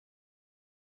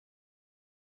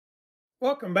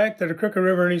Welcome back to the Crooked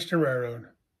River and Eastern Railroad.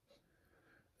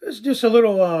 This is just a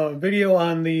little video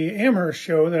on the Amherst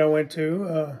show that I went to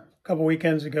a couple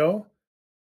weekends ago.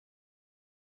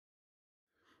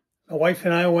 My wife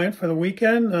and I went for the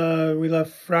weekend. We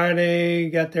left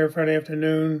Friday, got there Friday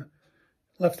afternoon,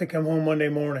 left to come home Monday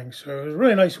morning. So it was a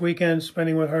really nice weekend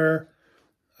spending with her.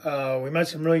 We met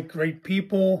some really great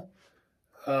people.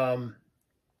 Chris,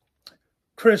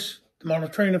 the model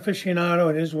train aficionado,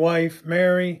 and his wife,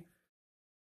 Mary.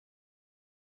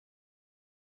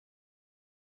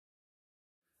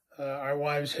 Our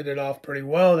wives hit it off pretty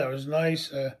well. That was nice.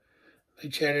 They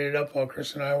chatted it up while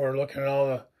Chris and I were looking at all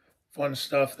the fun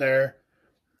stuff there.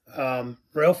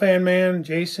 Railfanman,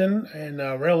 Jason, and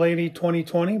Rail Lady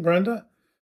 2020, Brenda.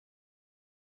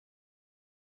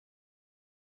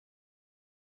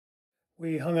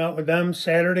 We hung out with them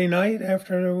Saturday night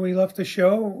after we left the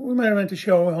show. We might have went to the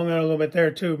show. We hung out a little bit there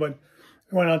too, but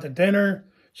we went out to dinner.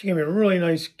 She gave me a really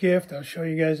nice gift. I'll show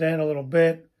you guys that in a little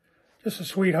bit. Just a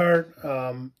sweetheart.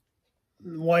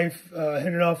 Wife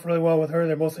hit it off really well with her.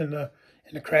 They're both in the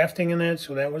crafting and that,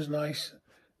 so that was nice.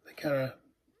 They kind of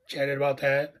chatted about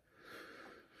that.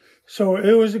 So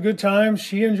it was a good time.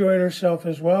 She enjoyed herself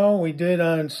as well. We did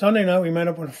on Sunday night. We met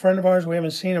up with a friend of ours. We haven't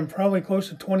seen him probably close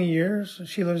to 20 years.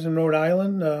 She lives in Rhode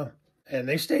Island, and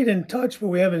they stayed in touch, but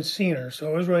we haven't seen her.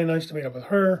 So it was really nice to meet up with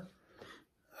her.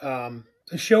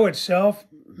 The show itself,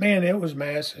 man, it was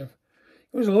massive.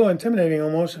 It was a little intimidating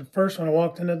almost at first when I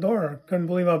walked in the door. I couldn't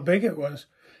believe how big it was.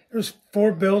 There was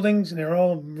 4 buildings, and they were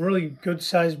all really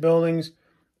good-sized buildings.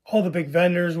 All the big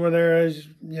vendors were there, as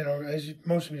you know, as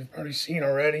most of you have probably seen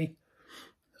already.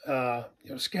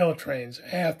 Scale trains,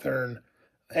 Athern,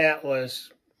 Atlas,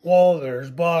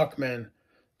 Walthers, Bachman,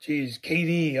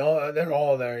 KD, they're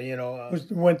all there,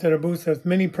 Went to the booth with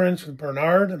Miniprints with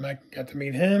Bernard, and I got to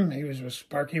meet him. He was with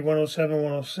Sparky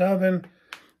 107.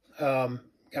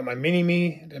 Got my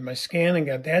mini-me, did my scan and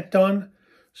got that done.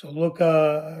 So look,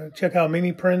 check out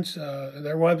Miniprints,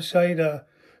 their website.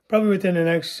 Probably within the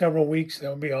next several weeks,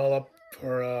 they'll be all up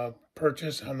for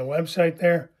purchase on the website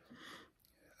there.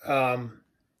 That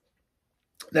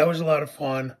was a lot of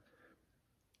fun.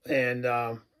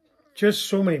 And just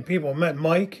so many people. Met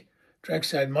Mike,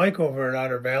 Trackside Mike over at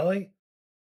Otter Valley.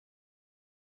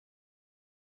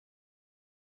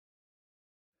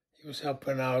 He was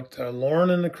helping out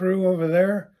Lorne and the crew over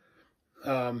there.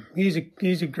 He's a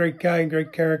great guy,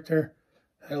 great character.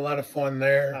 Had a lot of fun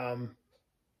there.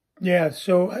 Yeah,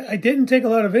 so I didn't take a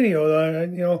lot of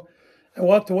video. I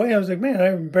walked away. I was like, man,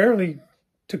 I barely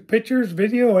took pictures,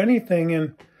 video, anything.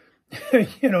 And,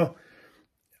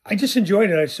 I just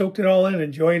enjoyed it. I soaked it all in,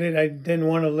 enjoyed it. I didn't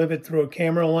want to live it through a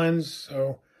camera lens.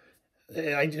 So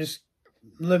I just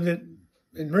lived it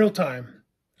in real time.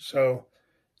 So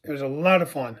it was a lot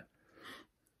of fun.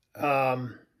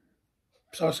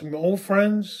 Saw some old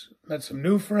friends, met some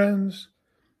new friends,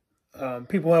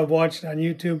 people I've watched on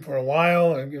YouTube for a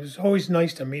while. And it was always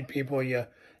nice to meet people. You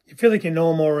feel like you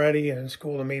know them already, and it's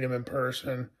cool to meet them in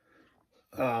person.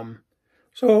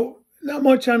 So not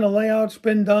much on the layout's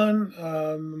been done.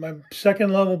 My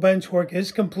second level bench work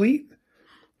is complete.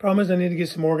 Problem is I need to get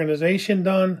some organization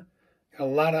done. Got a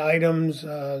lot of items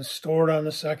stored on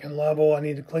the second level. I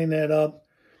need to clean that up.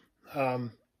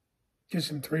 Get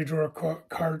some 3-drawer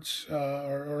carts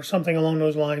or something along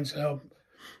those lines to help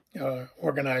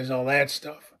organize all that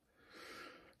stuff.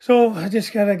 So I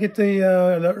just got to get the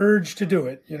urge to do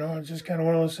it. It's just kind of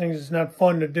one of those things. It's not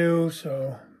fun to do,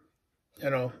 so,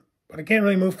 but I can't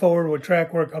really move forward with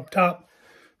track work up top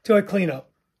till I clean up.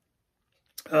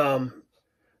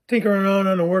 Tinkering around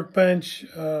on the workbench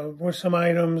with some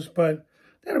items, but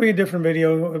that'll be a different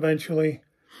video eventually.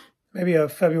 Maybe a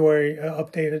February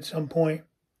update at some point.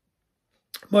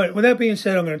 But with that being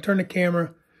said, I'm going to turn the camera.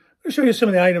 I'm going to show you some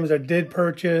of the items I did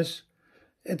purchase.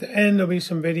 At the end, there'll be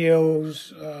some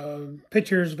videos,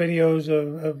 pictures, videos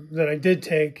of that I did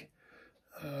take.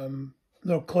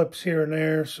 Little clips here and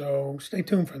there, so stay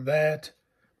tuned for that.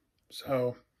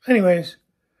 So, anyways,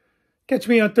 catch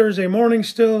me on Thursday morning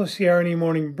still, the CR&E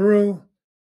Morning Brew.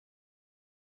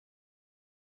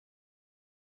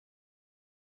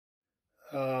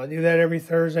 I do that every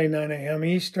Thursday, 9 a.m.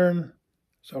 Eastern.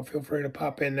 So feel free to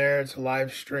pop in there. It's a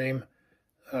live stream.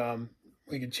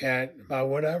 We can chat about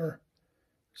whatever.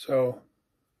 So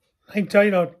hang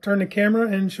tight. I'll turn the camera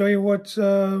and show you what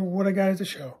I got at the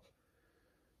show.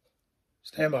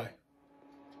 Stand by.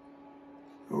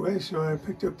 Okay, so I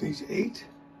picked up these 8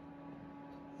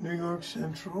 New York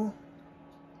Central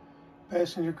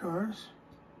passenger cars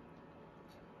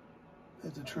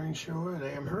at the train show at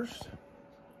Amherst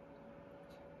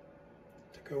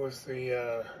to go with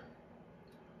the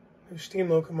new steam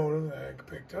locomotive that I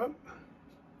picked up.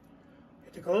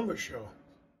 at the Columbus show.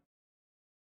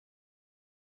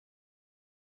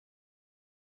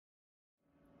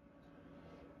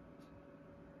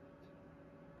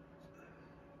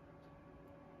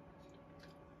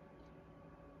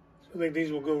 So I think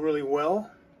these will go really well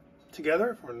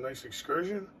together for a nice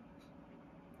excursion.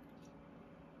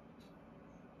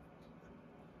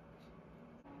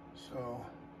 So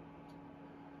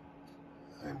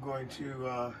I'm going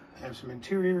to have some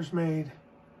interiors made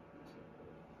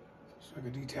so I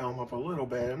can detail them up a little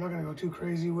bit. I'm not going to go too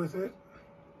crazy with it,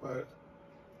 but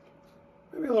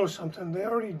maybe a little something. They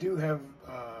already do have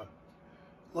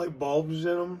light bulbs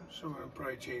in them, so I'm going to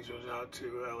probably change those out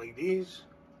to LEDs.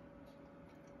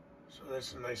 So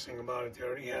that's the nice thing about it. They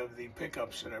already have the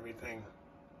pickups and everything.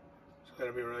 So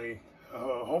that'll be really,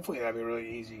 hopefully that'll be really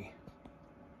easy.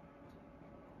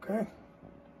 Okay.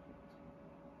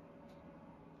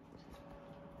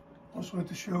 Also at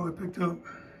the show, I picked up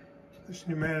this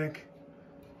pneumatic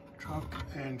truck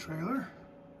and trailer.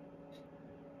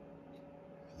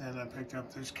 And then I picked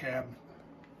up this cab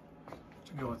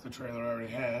to go with the trailer I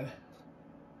already had.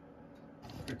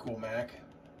 Pretty cool Mac.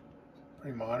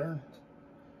 Pretty modern,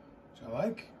 which I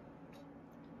like.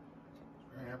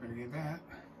 Very happy to get that.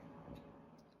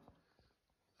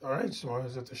 Alright, so I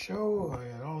was at the show. I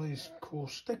had all these cool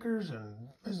stickers and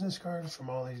business cards from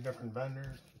all these different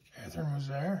vendors. Catherine was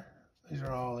there. These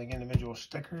are all like individual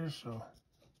stickers, so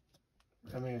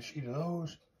I made a sheet of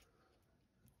those.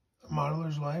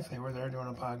 Modeler's Life, they were there doing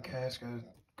a podcast. Got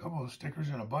a couple of stickers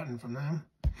and a button from them.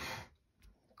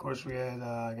 Of course, we had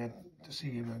I got to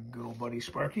see my good old buddy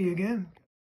Sparky again.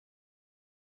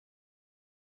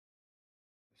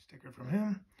 Sticker from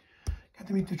him. Got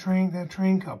to meet that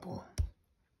train couple,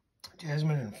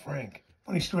 Jasmine and Frank.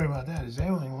 Funny story about that is they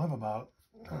only live about,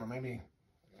 I don't know, maybe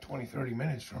 20-30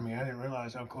 minutes from me. I didn't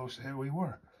realize how close we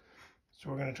were. So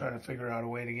we're going to try to figure out a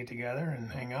way to get together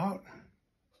and hang out.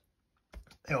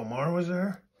 Marr was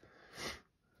there.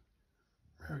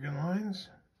 American Lines.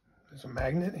 There's a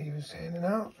magnet he was handing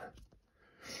out.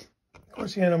 Of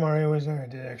course, the NMRA was there. I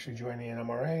did actually join the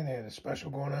NMRA. They had a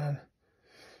special going on.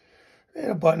 They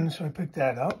had a button, so I picked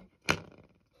that up.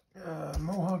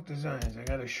 Mohawk Designs. I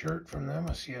got a shirt from them,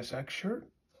 a CSX shirt.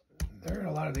 They're at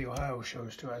a lot of the Ohio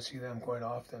shows, too. I see them quite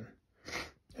often.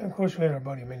 And, of course, we had our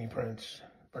buddy Miniprints,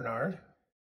 Bernard.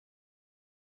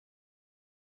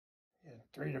 Yeah,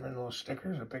 3 different little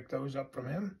stickers. I picked those up from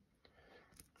him.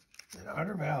 And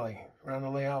Otter Valley, Around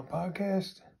the Layout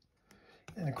podcast.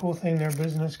 And the cool thing, their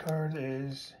business card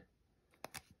is,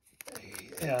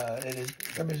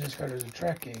 their business card is a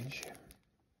track gauge.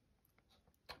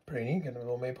 Pretty neat. Got a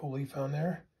little maple leaf on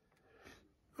there.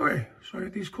 Okay, so I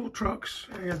got these cool trucks.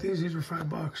 I got these. These were $5.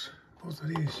 Both of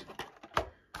these.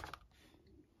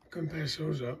 Couldn't pass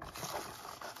those up.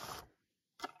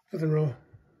 Nothing real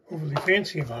overly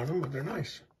fancy about them, but they're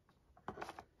nice.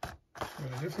 So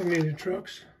I definitely needed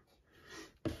trucks.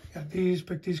 Got these.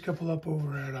 Picked these couple up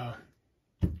over at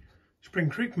Spring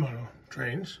Creek Model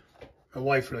Trains. My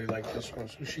wife really liked this one,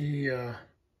 so she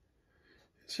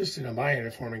insisted on buying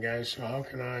it for me, guys. So how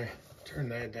can I turn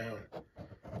that down?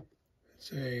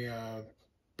 It's a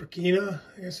Burkina,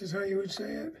 I guess is how you would say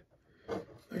it.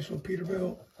 Nice little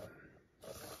Peterbilt.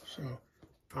 So,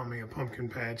 found me a pumpkin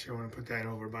patch. I want to put that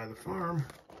over by the farm.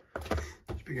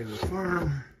 Speaking of the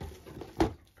farm,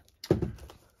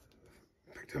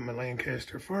 picked up my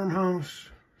Lancaster farmhouse.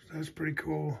 So that's pretty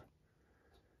cool.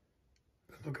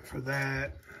 Been looking for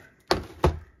that.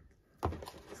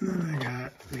 And then I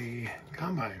got the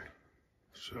combine.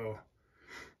 So,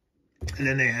 and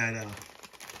then they had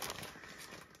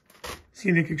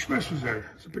Scenic Express was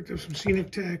there. So I picked up some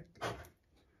Scenic Tech.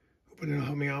 Hoping it'll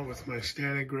help me out with my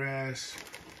static grass.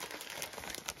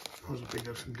 Also picked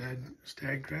up some dead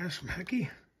stag grass from Hecky.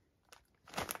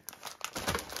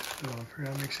 So I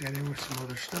forgot to mix that in with some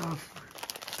other stuff.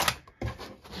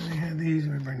 And they had these.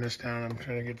 Let me bring this down. I'm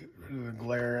trying to get rid of the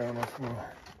glare. I don't know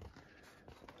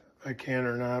if I can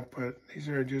or not, but these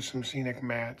are just some Scenic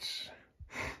mats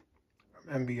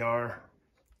from MBR.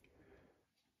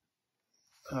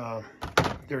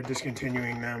 They're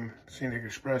discontinuing them. Scenic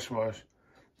Express was.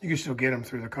 You can still get them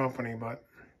through the company, but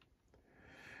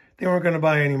they weren't going to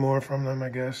buy any more from them, I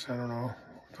guess. I don't know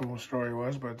what the whole story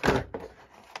was, but they're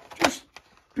just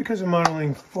because of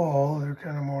modeling fall, they're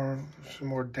kind of more, some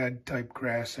more dead type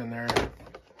grass in there.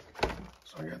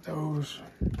 So I got those.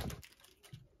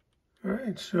 All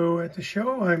right, so at the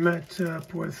show, I met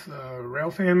up with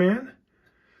Railfanman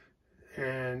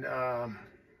and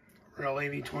Rail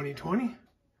Lady 2020.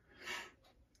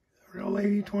 Rail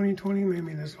Lady 2020 made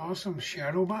me this awesome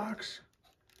shadow box.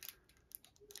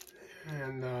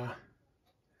 And there's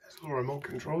a little remote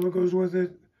control that goes with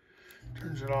it.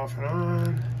 Turns it off and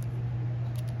on.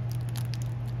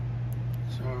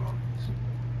 So it's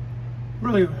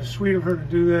really sweet of her to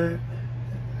do that.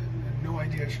 I had no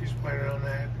idea she was planning on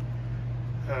that.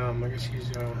 I guess she's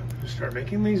gonna start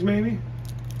making these maybe.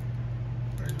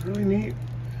 But it's really neat,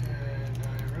 and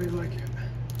I really like it.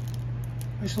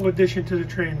 Nice little addition to the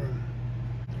train room.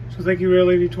 So thank you, Rail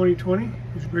Lady 2020. It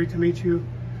was great to meet you.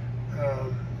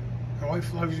 My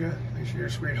wife loves you. Thinks you're a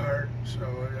sweetheart. So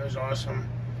it was awesome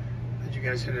that you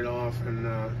guys hit it off, and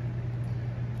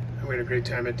we had a great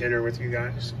time at dinner with you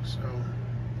guys. So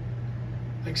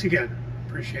thanks again.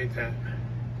 Appreciate that.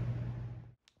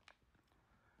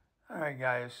 All right,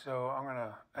 guys. So I'm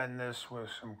gonna end this with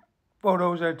some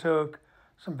photos I took,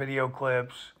 some video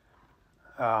clips.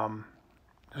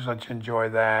 Just let you enjoy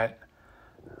that.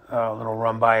 A little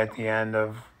run by at the end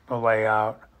of the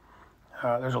layout.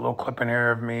 There's a little clip in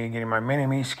here of me getting my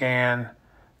Mini-Me scan.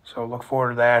 So look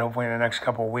forward to that. Hopefully in the next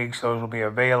couple of weeks, those will be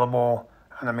available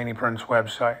on the Miniprints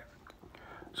website.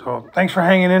 So thanks for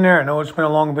hanging in there. I know it's been a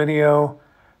long video.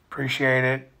 Appreciate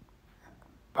it.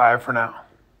 Bye for now.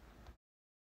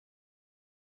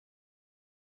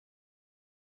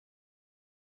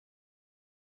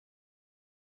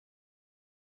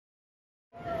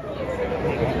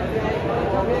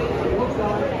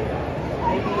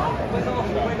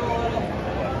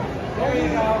 There you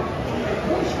go.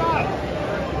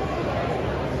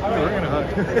 We're gonna hug.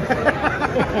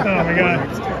 Oh my God.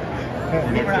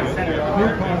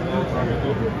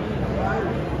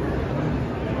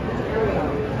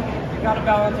 You got to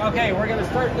balance. Okay, we're gonna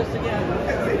start this again.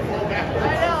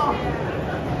 I know.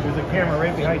 There's a camera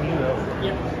right behind you, though.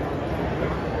 Yep.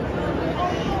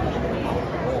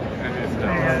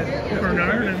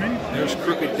 Bernard and me. There's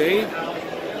Crooked Dave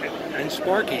and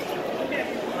Sparky.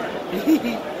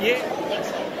 Yeah.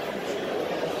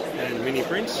 And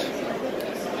Miniprints.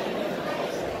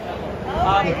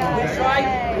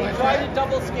 We tried a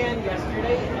double scan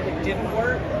yesterday and it didn't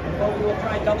work, but we will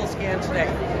try double scan today.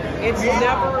 It's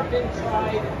never been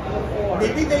tried before.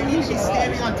 Maybe they need to be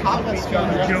standing on top of each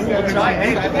other.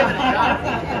 Hey,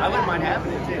 I wouldn't mind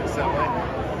having it too. So.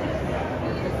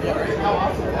 How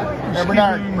often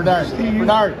would that be?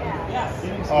 Bernard.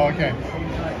 Yes. Oh, okay.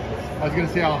 I was going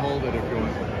to say I'll hold it if you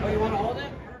want. Oh, you want to hold